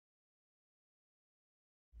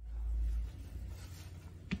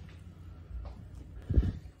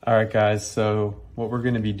All right, guys, so what we're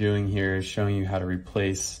going to be doing here is showing you how to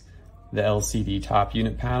replace the LCD top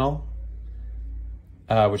unit panel,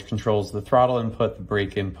 which controls the throttle input, the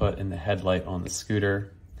brake input, and the headlight on the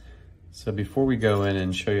scooter. So before we go in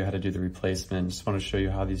and show you how to do the replacement, just want to show you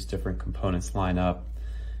how these different components line up.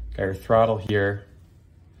 Got your throttle here,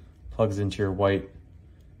 plugs into your white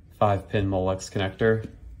 5-pin Molex connector.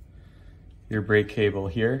 Your brake cable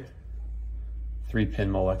here,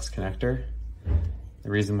 3-pin Molex connector. The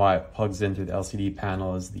reason why it plugs in through the LCD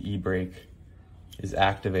panel is the e-brake is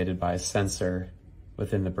activated by a sensor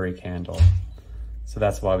within the brake handle. So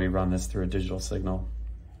that's why we run this through a digital signal.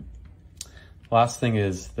 Last thing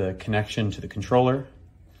is the connection to the controller.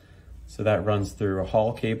 So that runs through a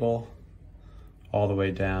Hall cable all the way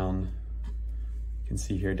down. You can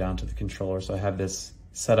see here down to the controller. So I have this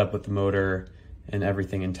set up with the motor and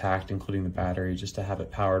everything intact, including the battery, just to have it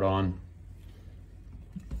powered on.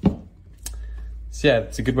 So yeah,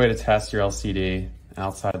 it's a good way to test your LCD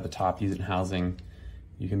outside of the top unit housing.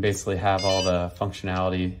 You can basically have all the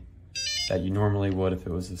functionality that you normally would if it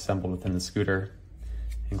was assembled within the scooter,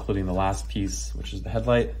 including the last piece, which is the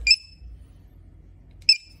headlight.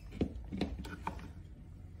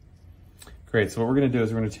 Great, so what we're gonna do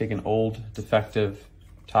is we're gonna take an old defective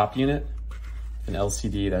top unit, an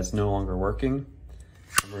LCD that's no longer working,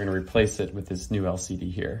 and we're gonna replace it with this new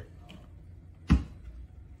LCD here.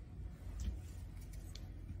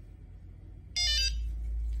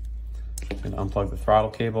 And unplug the throttle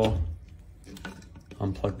cable,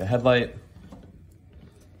 unplug the headlight,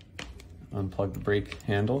 unplug the brake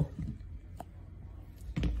handle,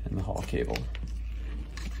 and the Hall cable.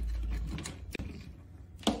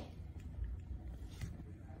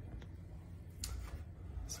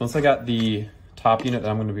 So once I got the top unit that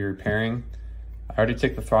I'm going to be repairing, I already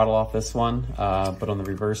took the throttle off this one, but on the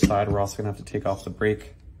reverse side, we're also going to have to take off the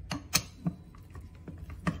brake.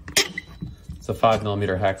 It's a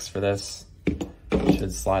 5mm hex for this. It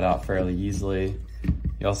should slide out fairly easily.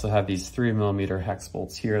 You also have these 3mm hex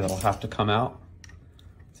bolts here that'll have to come out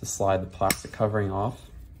to slide the plastic covering off.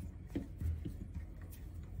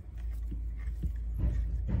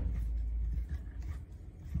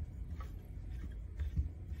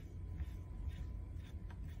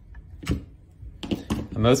 In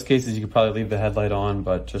most cases, you could probably leave the headlight on,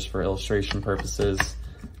 but just for illustration purposes,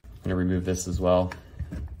 I'm gonna remove this as well.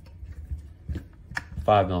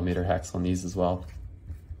 5mm hex on these as well.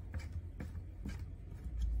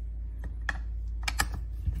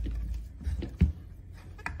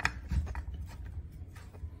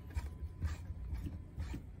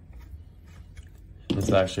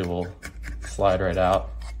 This actually will slide right out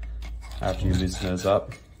after you loosen those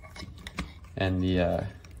up. And the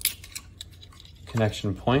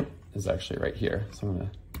connection point is actually right here. So I'm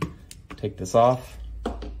gonna take this off.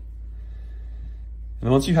 And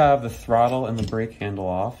then once you have the throttle and the brake handle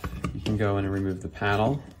off, you can go in and remove the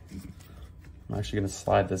panel. I'm actually gonna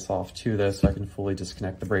slide this off too though, so I can fully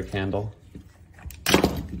disconnect the brake handle.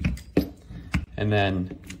 And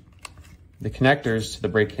then the connectors to the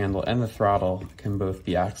brake handle and the throttle can both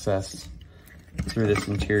be accessed through this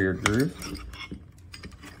interior groove.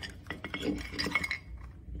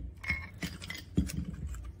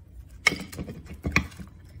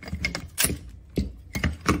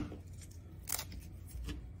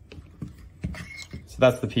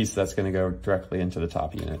 That's the piece that's going to go directly into the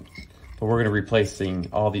top unit. But we're going to be replacing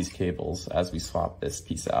all these cables as we swap this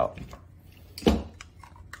piece out.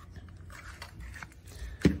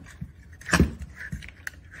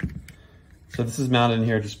 So this is mounted in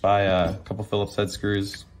here just by a couple Phillips head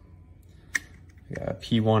screws. A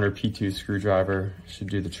P1 or P2 screwdriver should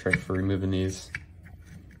do the trick for removing these.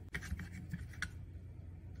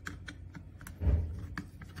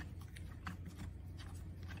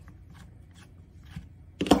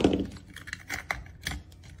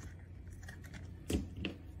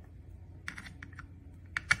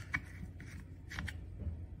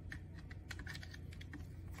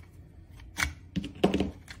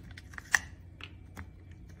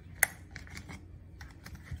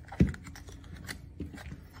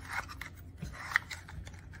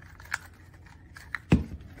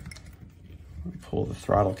 Pull the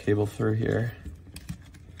throttle cable through here.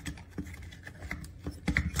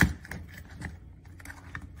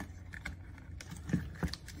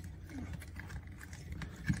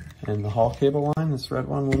 And the Hall cable line, this red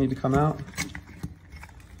one, will need to come out.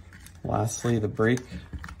 Lastly, the brake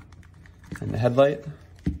and the headlight.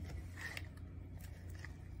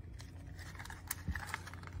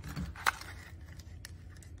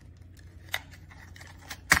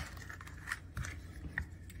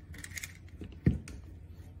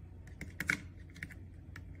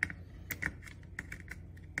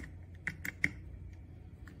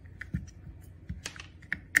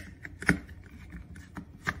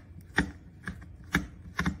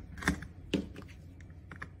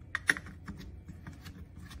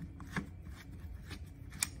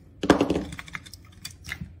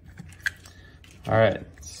 All right,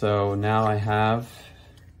 so now I have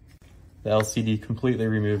the LCD completely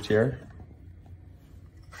removed here.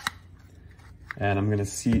 And I'm gonna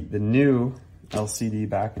seat the new LCD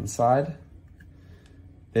back inside.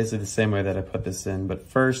 Basically the same way that I put this in, but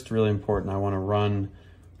first, really important, I wanna run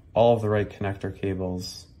all of the right connector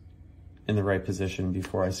cables in the right position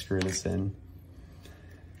before I screw this in.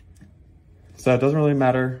 So it doesn't really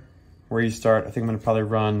matter where you start. I think I'm gonna probably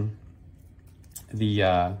run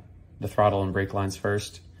the throttle and brake lines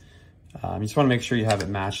first. You just wanna make sure you have it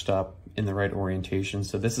matched up in the right orientation.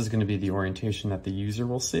 So this is gonna be the orientation that the user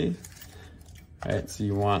will see. All right, so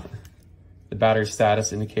you want the battery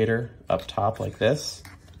status indicator up top like this.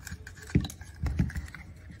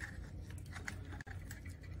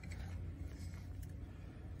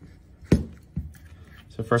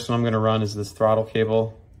 So first one I'm gonna run is this throttle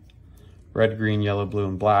cable, red, green, yellow, blue,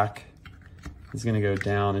 and black. It's gonna go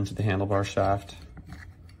down into the handlebar shaft.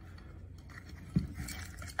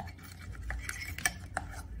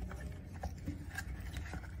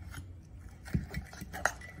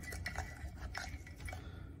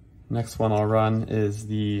 Next one I'll run is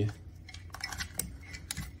the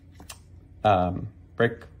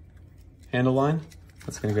brake handle line.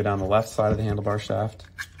 That's gonna go down the left side of the handlebar shaft.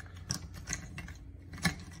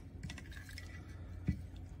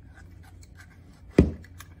 And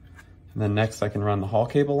then next I can run the Hall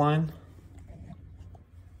cable line,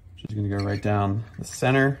 which is gonna go right down the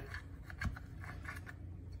center.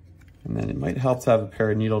 And then it might help to have a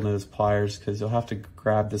pair of needle nose pliers because you'll have to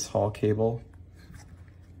grab this Hall cable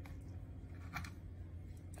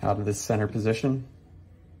out of this center position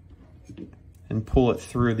and pull it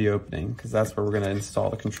through the opening because that's where we're gonna install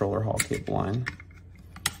the controller Hall cable line.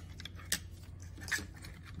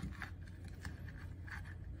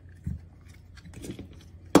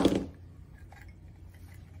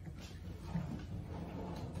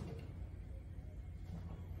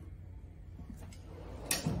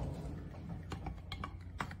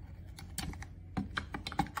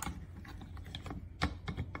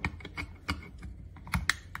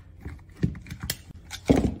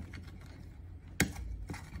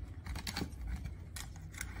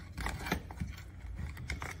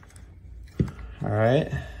 All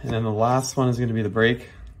right, and then the last one is gonna be the brake.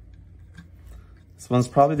 This one's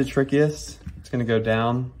probably the trickiest. It's gonna go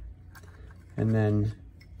down and then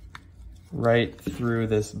right through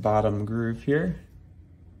this bottom groove here.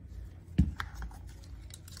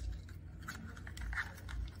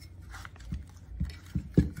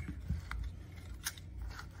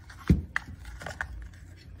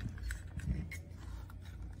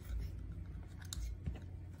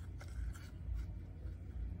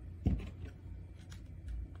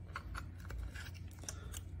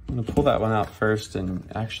 I'm gonna pull that one out first and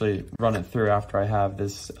actually run it through after I have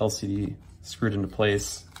this LCD screwed into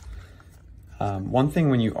place. One thing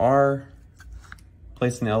when you are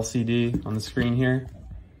placing the LCD on the screen here,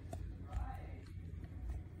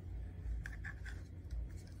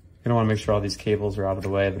 you're gonna wanna make sure all these cables are out of the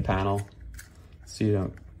way of the panel so you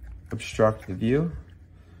don't obstruct the view.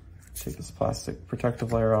 Take this plastic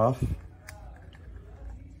protective layer off.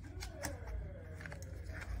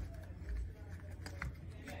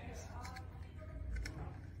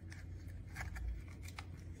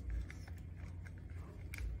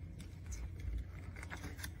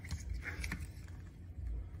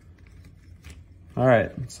 All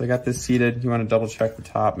right, so I got this seated. You want to double check the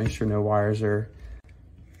top, make sure no wires are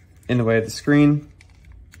in the way of the screen,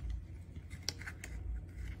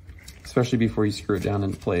 especially before you screw it down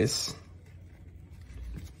into place.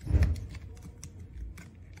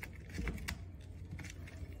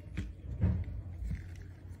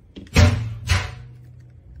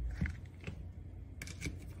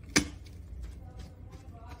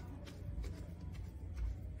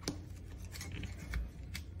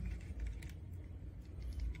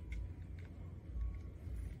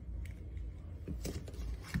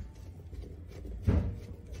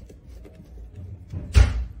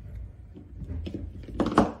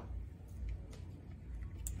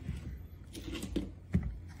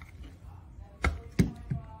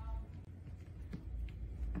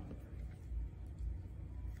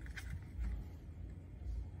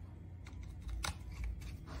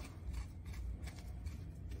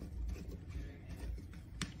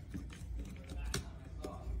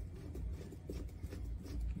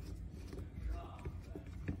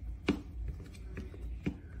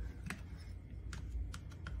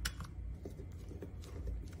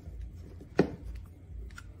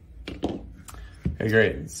 Okay,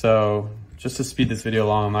 great. So just to speed this video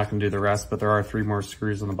along, I'm not gonna do the rest, but there are 3 more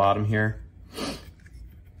screws on the bottom here.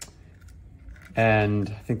 And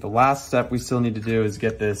I think the last step we still need to do is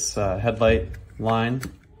get this headlight line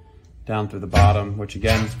down through the bottom, which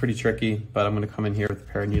again is pretty tricky, but I'm gonna come in here with a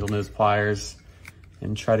pair of needle nose pliers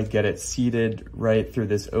and try to get it seated right through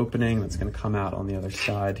this opening that's gonna come out on the other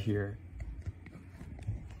side here.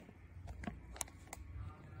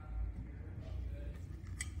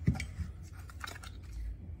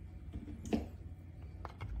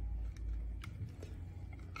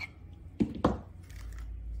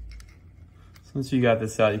 Once you got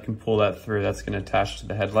this out, you can pull that through. That's going to attach to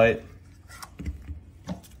the headlight.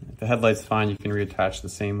 If the headlight's fine, you can reattach the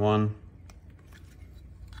same one.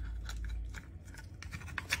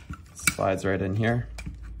 Slides right in here.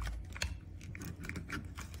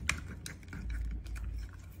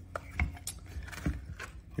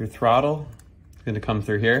 Your throttle is going to come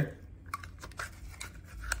through here.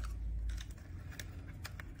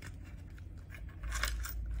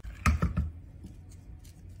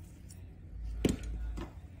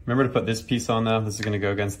 Remember to put this piece on though. This is going to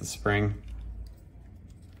go against the spring.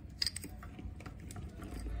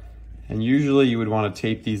 And usually you would want to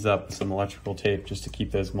tape these up with some electrical tape just to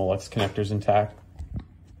keep those Molex connectors intact.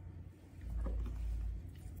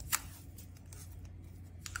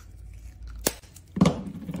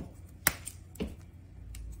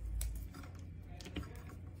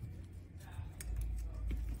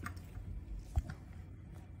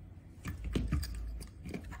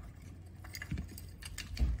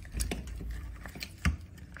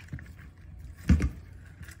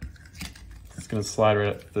 Going to slide right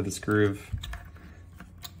up through this groove.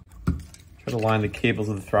 Try to line the cables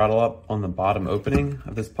of the throttle up on the bottom opening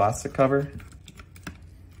of this plastic cover.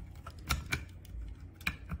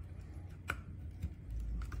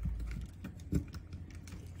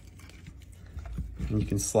 And you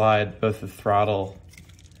can slide both the throttle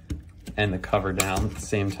and the cover down at the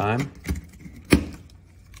same time.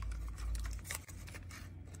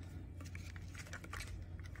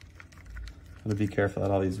 Gotta be careful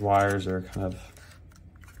that all these wires are kind of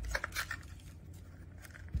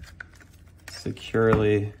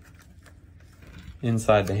securely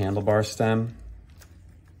inside the handlebar stem.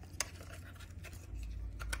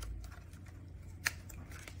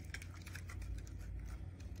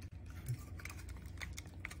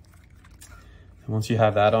 And once you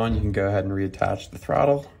have that on, you can go ahead and reattach the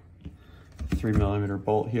throttle. 3mm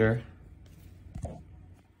bolt here.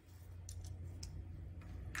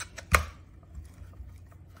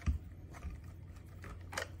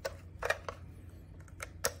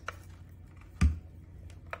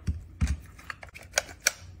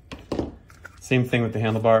 Same thing with the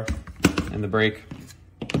handlebar and the brake.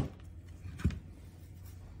 I'm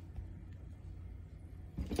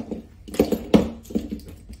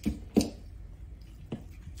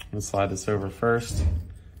gonna slide this over first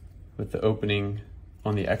with the opening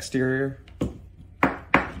on the exterior.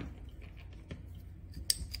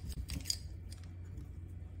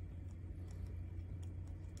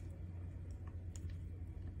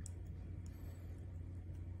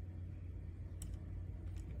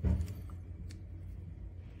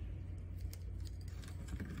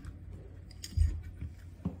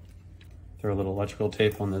 Throw a little electrical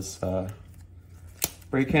tape on this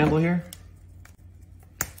brake handle here.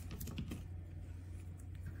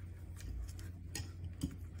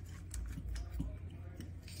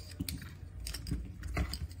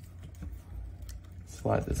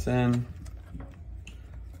 Slide this in.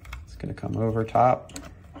 It's going to come over top.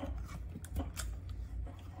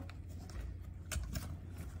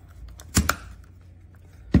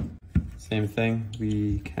 Same thing,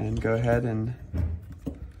 we can go ahead and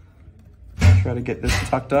try to get this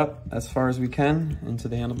tucked up as far as we can into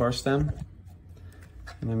the handlebar stem.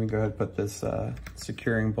 And then we go ahead and put this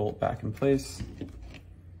securing bolt back in place.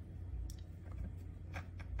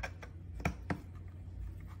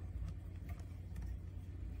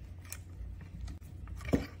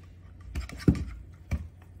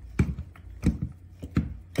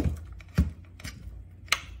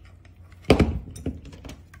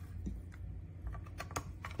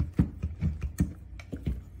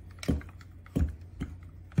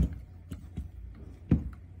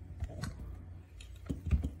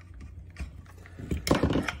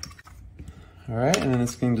 All right, and then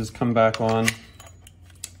this can just come back on.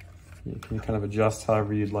 You can kind of adjust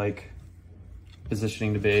however you'd like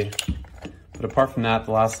positioning to be. But apart from that,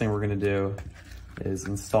 the last thing we're gonna do is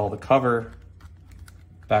install the cover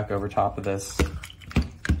back over top of this.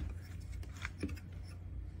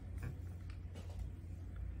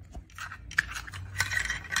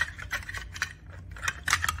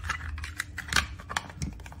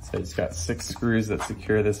 So it's got 6 screws that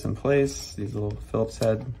secure this in place, these little Phillips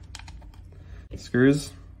head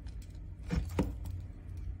screws.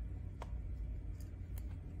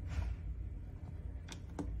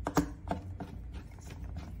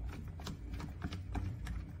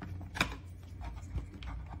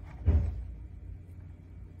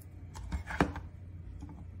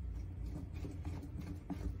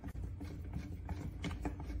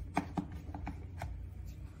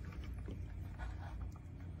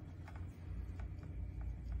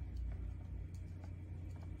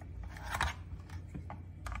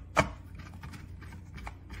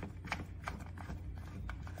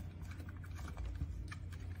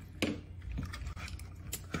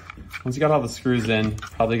 Once you got all the screws in,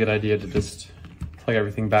 probably a good idea to just plug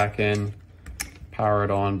everything back in, power it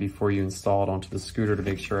on before you install it onto the scooter to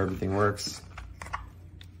make sure everything works.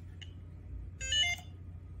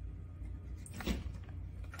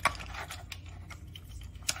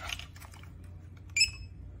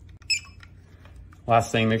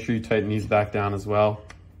 Last thing, make sure you tighten these back down as well.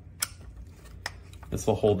 This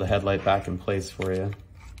will hold the headlight back in place for you.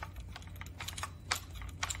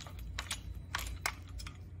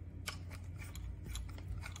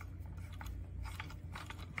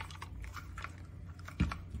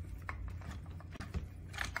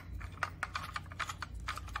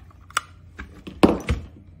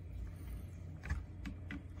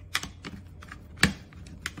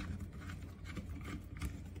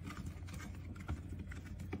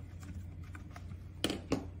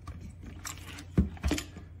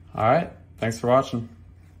 All right, thanks for watching.